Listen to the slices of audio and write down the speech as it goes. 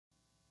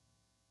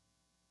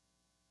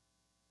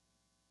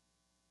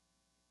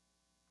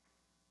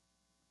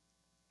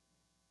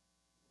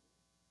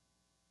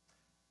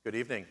Good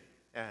evening,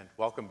 and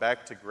welcome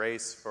back to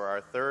Grace for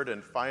our third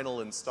and final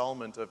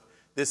installment of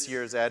this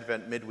year's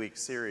Advent midweek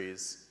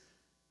series.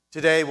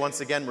 Today, once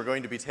again, we're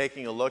going to be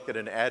taking a look at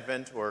an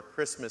Advent or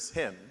Christmas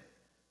hymn.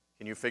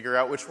 Can you figure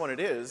out which one it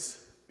is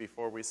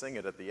before we sing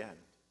it at the end?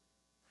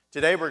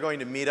 Today, we're going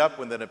to meet up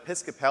with an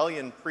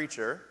Episcopalian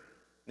preacher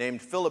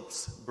named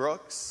Phillips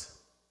Brooks.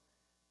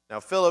 Now,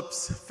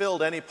 Phillips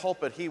filled any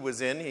pulpit he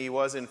was in. He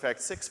was, in fact,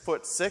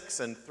 6'6"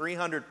 and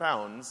 300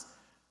 pounds.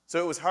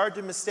 So it was hard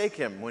to mistake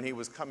him when he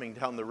was coming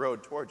down the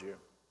road toward you.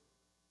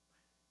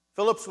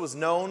 Phillips was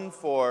known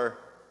for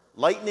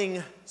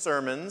lightning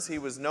sermons. He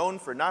was known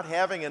for not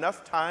having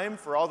enough time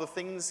for all the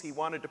things he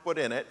wanted to put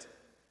in it.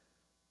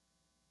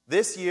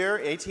 This year,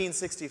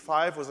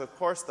 1865, was, of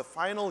course, the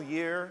final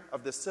year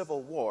of the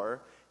Civil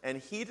War, and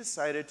he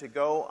decided to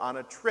go on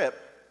a trip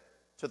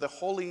to the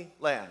Holy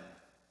Land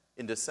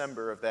in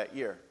December of that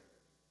year.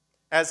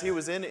 As he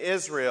was in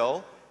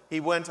Israel, he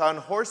went on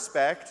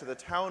horseback to the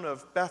town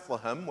of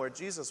Bethlehem, where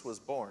Jesus was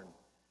born.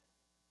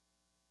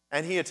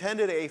 And he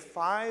attended a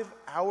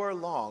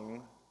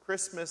 5-hour-long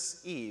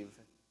Christmas Eve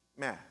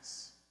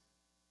Mass.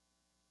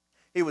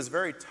 He was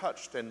very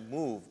touched and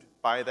moved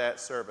by that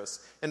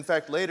service. In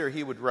fact, later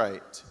he would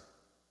write,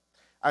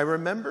 "I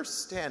remember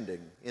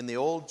standing in the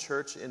old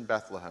church in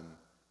Bethlehem,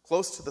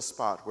 close to the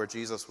spot where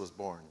Jesus was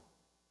born,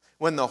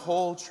 when the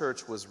whole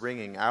church was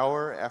ringing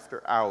hour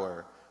after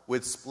hour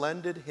with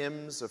splendid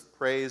hymns of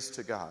praise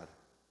to God.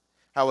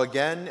 How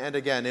again and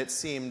again it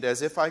seemed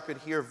as if I could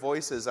hear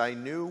voices I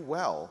knew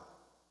well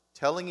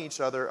telling each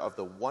other of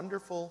the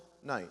wonderful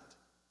night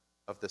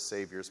of the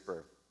Savior's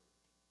birth."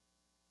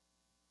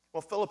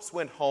 Well, Phillips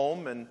went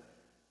home, and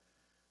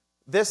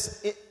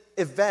this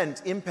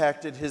event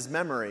impacted his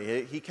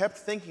memory. He kept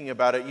thinking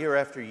about it year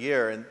after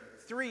year, and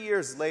 3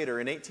 years later,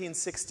 in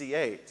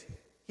 1868,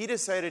 he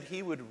decided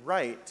he would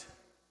write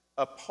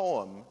a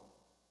poem,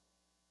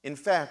 in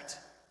fact,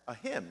 a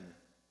hymn,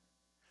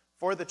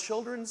 for the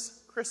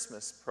children's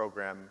Christmas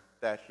program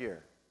that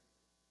year.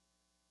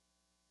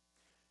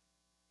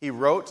 He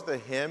wrote the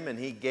hymn and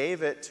he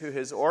gave it to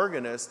his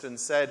organist and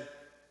said,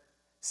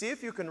 "See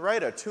if you can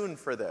write a tune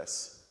for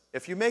this.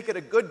 If you make it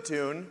a good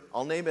tune,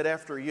 I'll name it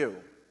after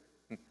you."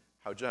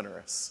 How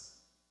generous.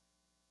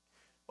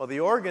 Well, the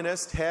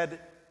organist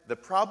had the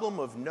problem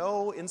of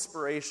no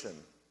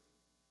inspiration.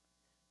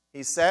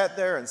 He sat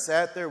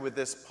there with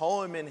this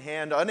poem in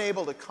hand,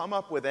 unable to come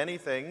up with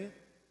anything,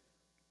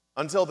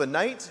 until the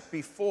night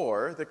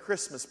before the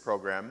Christmas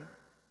program.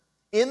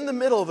 In the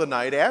middle of the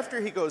night,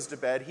 after he goes to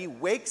bed, he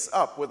wakes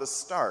up with a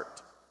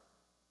start.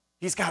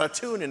 He's got a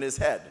tune in his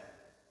head.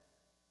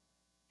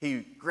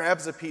 He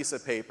grabs a piece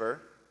of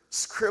paper,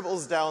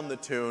 scribbles down the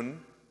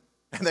tune,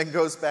 and then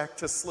goes back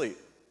to sleep.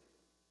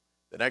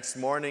 The next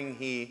morning,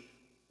 he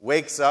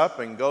wakes up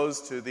and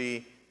goes to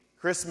the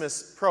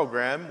Christmas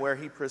program, where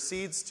he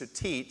proceeds to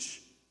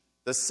teach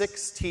the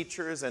 6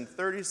 teachers and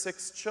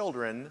 36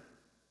 children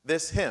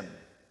this hymn.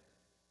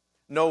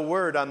 No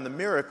word on the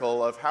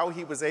miracle of how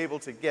he was able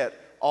to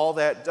get all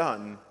that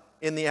done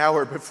in the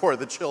hour before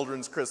the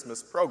children's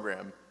Christmas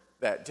program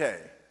that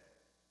day.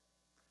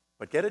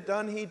 But get it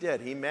done he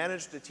did. He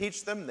managed to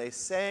teach them. They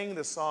sang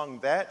the song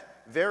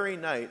that very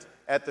night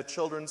at the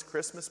children's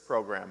Christmas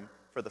program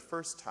for the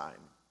first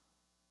time.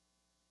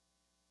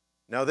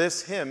 Now,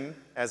 this hymn,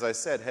 as I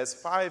said, has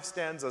 5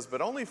 stanzas,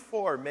 but only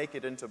 4 make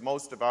it into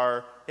most of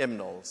our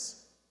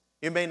hymnals.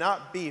 You may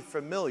not be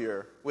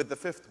familiar with the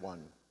 5th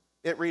one.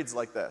 It reads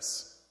like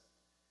this: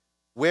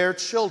 "Where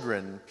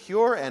children,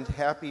 pure and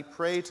happy,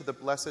 pray to the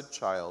blessed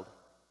child,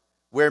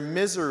 where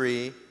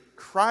misery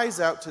cries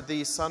out to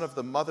thee, Son of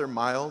the Mother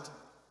mild,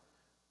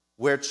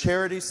 where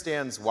charity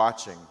stands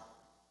watching,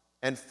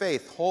 and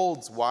faith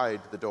holds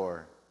wide the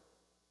door,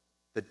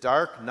 the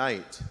dark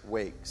night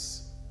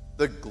wakes,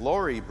 the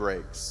glory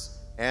breaks,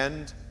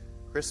 and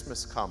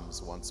Christmas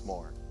comes once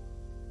more."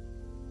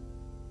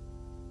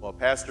 Well,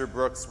 Pastor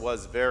Brooks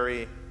was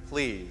very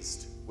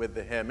pleased with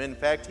the hymn. In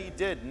fact, he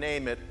did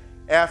name it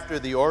after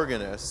the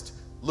organist,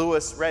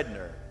 Louis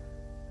Redner.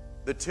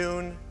 The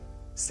tune,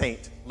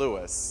 St.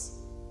 Louis.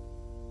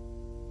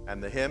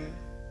 And the hymn,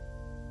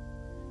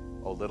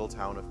 O Little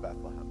Town of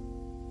Bethlehem.